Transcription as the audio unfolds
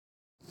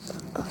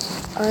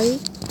I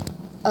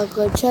I'm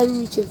gonna try to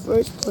reach in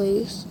first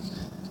place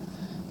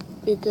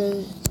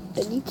because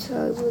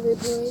anytime when I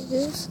play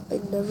this,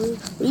 I never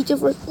reach in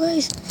first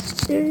place.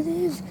 There it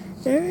is.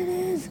 There it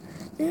is.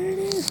 There it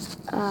is.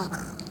 Ah,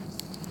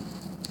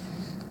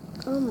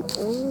 come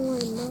on,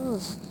 no.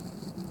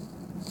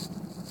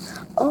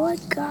 Oh, I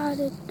got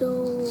it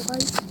though. I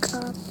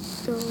got it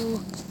though.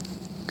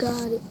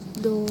 Got it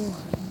though.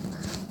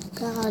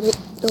 Got it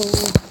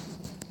though.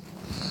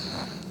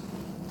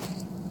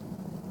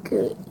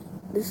 Good.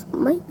 This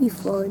might be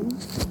fun,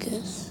 I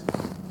guess.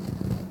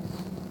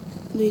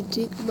 When you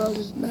think about it,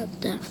 it's not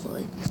that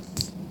fun.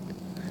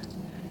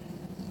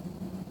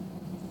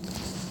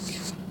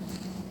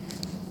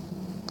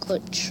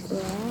 Good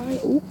try.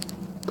 Oop.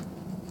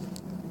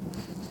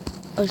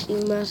 I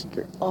see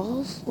Master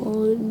all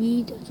following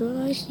me. That's what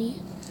I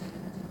see.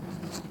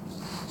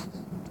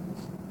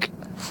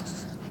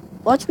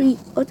 Watch me.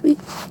 Watch me.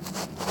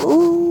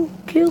 Oh,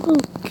 kill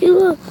him.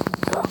 Kill him.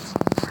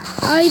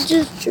 I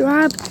just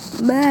dropped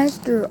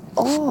Master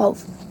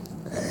off.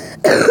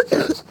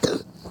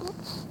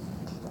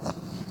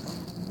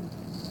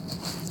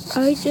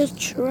 I just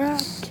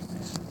trapped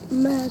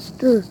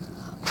Master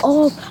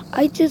off.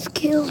 I just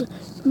killed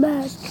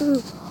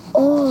Master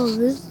off.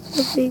 This is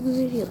a big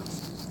video.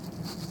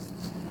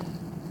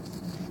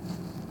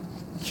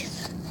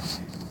 Yes.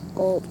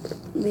 Over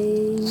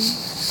me.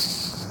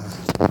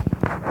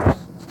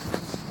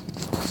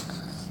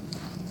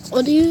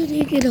 What do you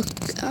think?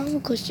 I have a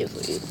question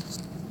for you.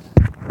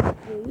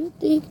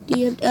 Do you think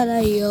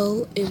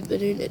DM.io is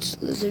better than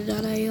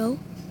Slither.io?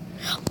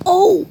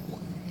 Oh!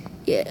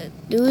 Yeah,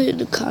 do it in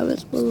the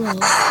comments below.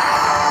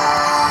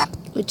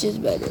 Which is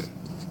better?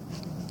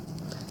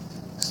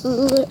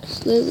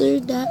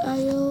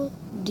 Slither.io,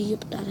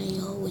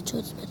 DM.io, which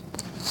one's better?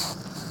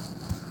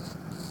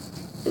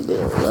 I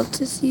would love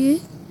to see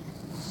it.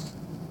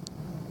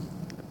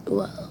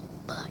 Well,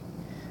 bye.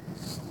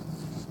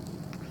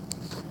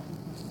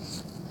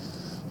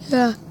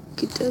 Yeah,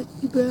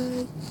 Kentucky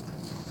Bride.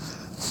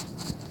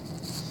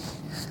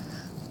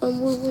 I'm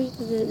more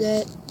waiting than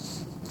that.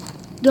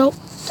 Nope.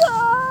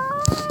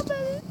 Stop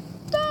it!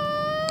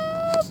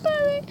 Stop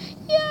it!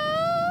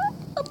 Yeah,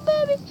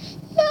 baby!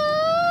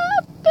 Yeah,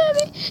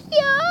 baby!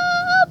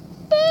 Yeah,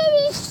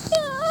 baby!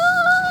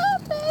 Yeah,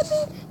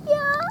 baby!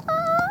 Yeah,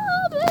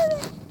 baby!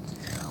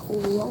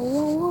 Whoa, whoa,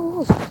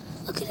 whoa, whoa!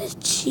 Look at this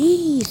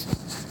cheese!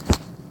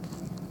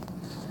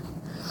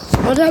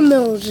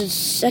 Watermelon was in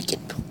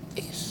second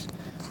place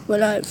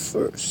when I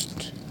first.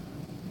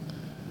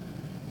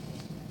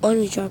 Let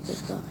me drop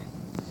this guy.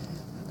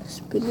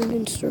 Spinning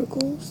in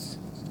circles.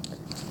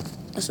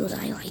 That's what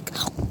I like.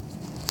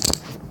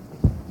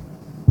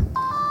 Oh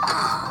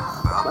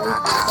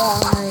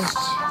my gosh.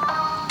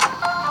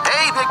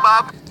 Hey, Big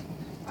Bob.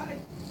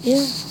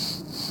 Yeah.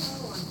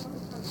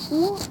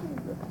 One.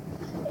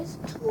 It's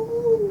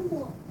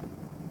two.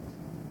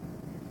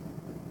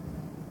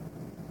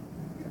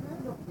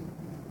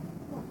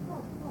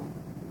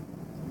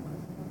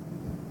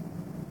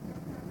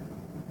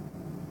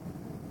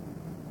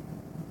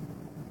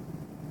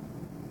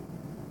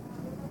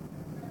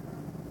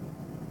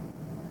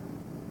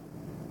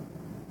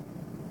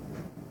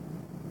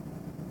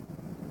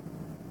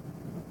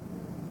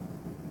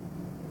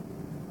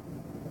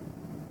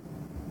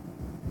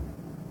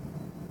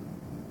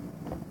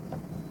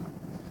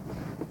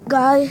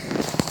 Guy,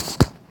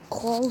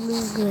 call me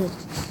good.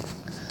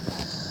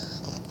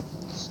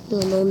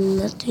 Still know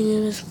nothing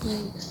in this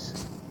place.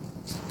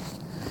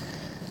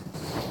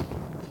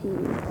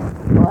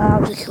 Well, I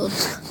have to kill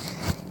this guy.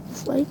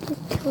 If I can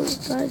kill this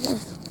guy,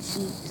 that's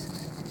jeez.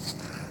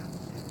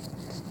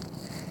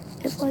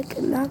 If I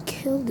cannot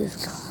kill this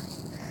guy.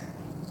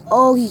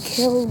 Oh, he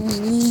killed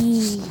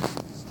me.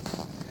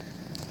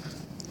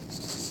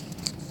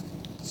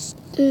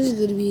 This is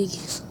gonna be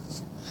the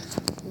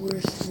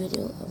worst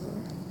video ever.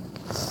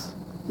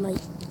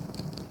 Like,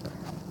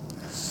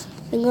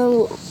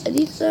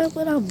 anytime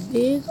when I'm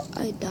big,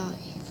 I die.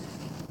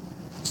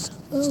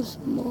 When I'm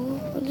small,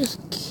 I just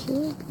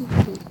kill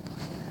people.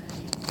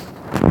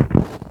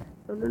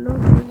 I don't know.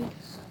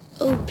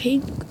 Oh,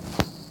 pink.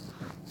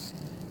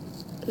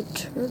 A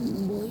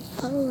turn boy.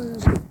 I don't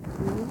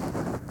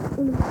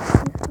know.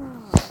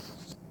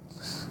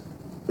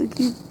 We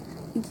keep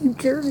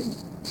turning.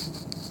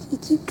 He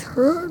keep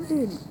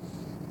turning.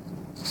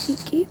 He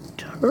keep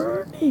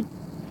turning.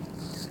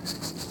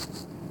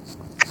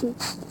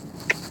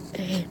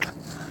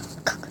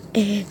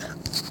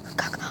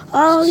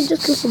 Oh, he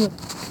just killed someone.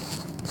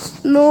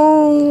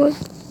 No, I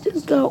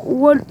just got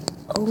one.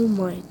 Oh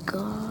my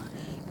gosh.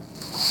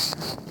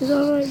 Is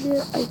that right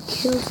there? I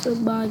killed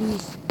somebody.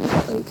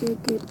 I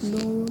can't get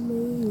no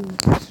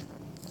names.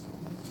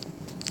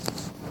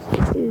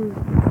 It is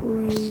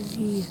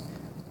crazy.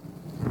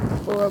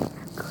 Or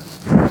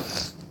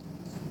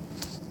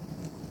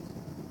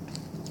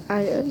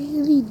I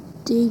really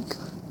think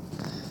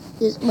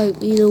this might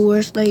be the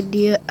worst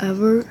idea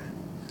ever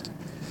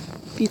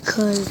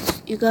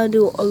because you gotta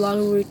do a lot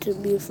of work to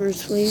be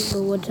first place,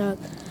 but one time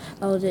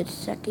I was at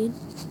second,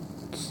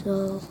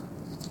 so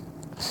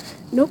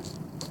nope.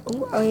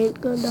 Oh, I ain't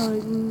gonna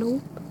die.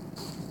 Nope.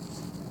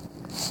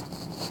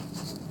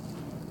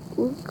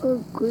 What kind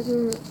of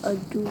glitter I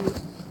do?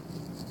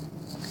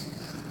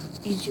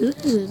 He's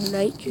using his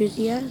nitrous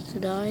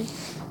acid eye.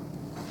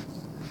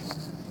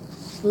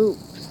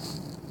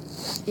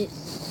 Oops.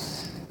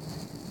 This.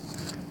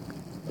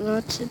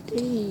 Not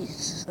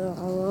today's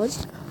salad.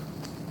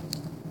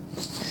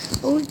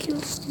 Oh,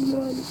 kill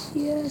someone.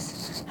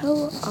 Yes.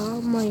 How?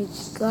 Oh my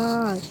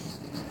gosh.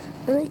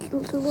 And I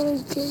killed someone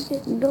and can't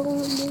get no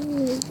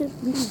name. They just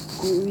be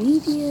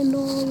greedy and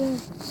all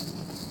that.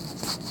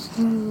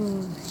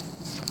 Oh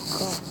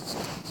god.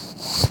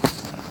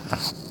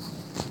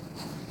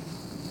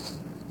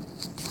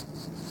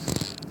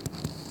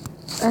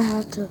 I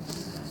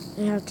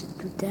have to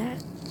do that.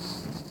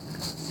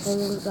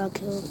 Someone got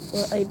killed.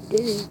 Well, I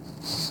didn't.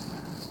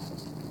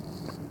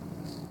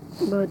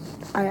 But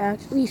I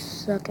actually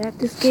suck at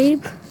this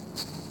game.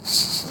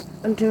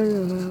 I'm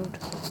turning around.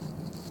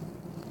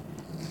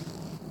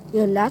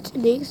 Yo, not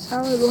today's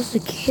salad wants to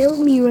kill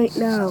me right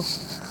now.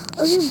 Look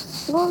at him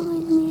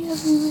following me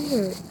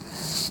everywhere.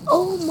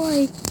 Oh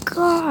my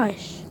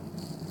gosh.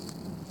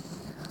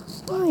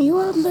 Why you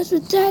wanna mess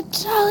with that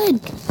salad?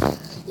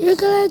 You're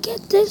gonna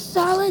get this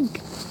salad.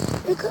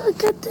 You're gonna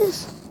get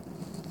this.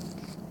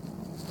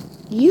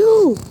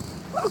 You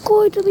are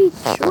going to be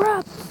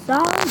trapped,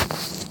 salad.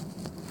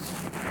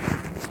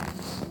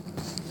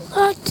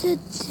 Not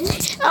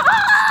today.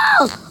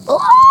 Oh! Oh!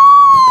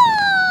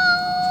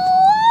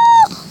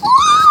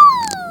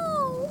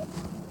 Oh!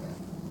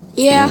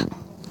 Yeah.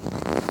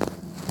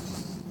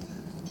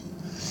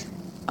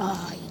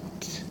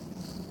 Alright.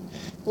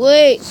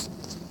 Wait.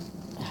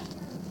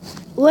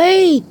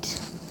 Wait.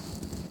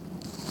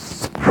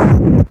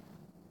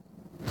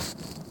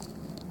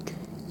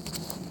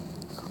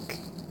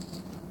 Okay.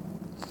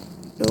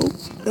 No.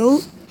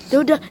 No.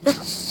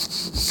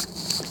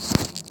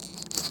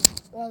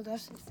 Well,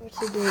 that's it for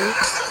today.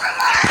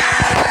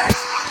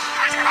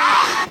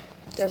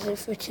 That's it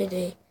for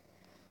today.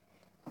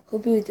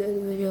 Hope you enjoyed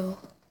the video.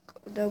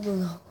 Comment down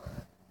below.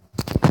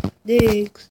 Thanks.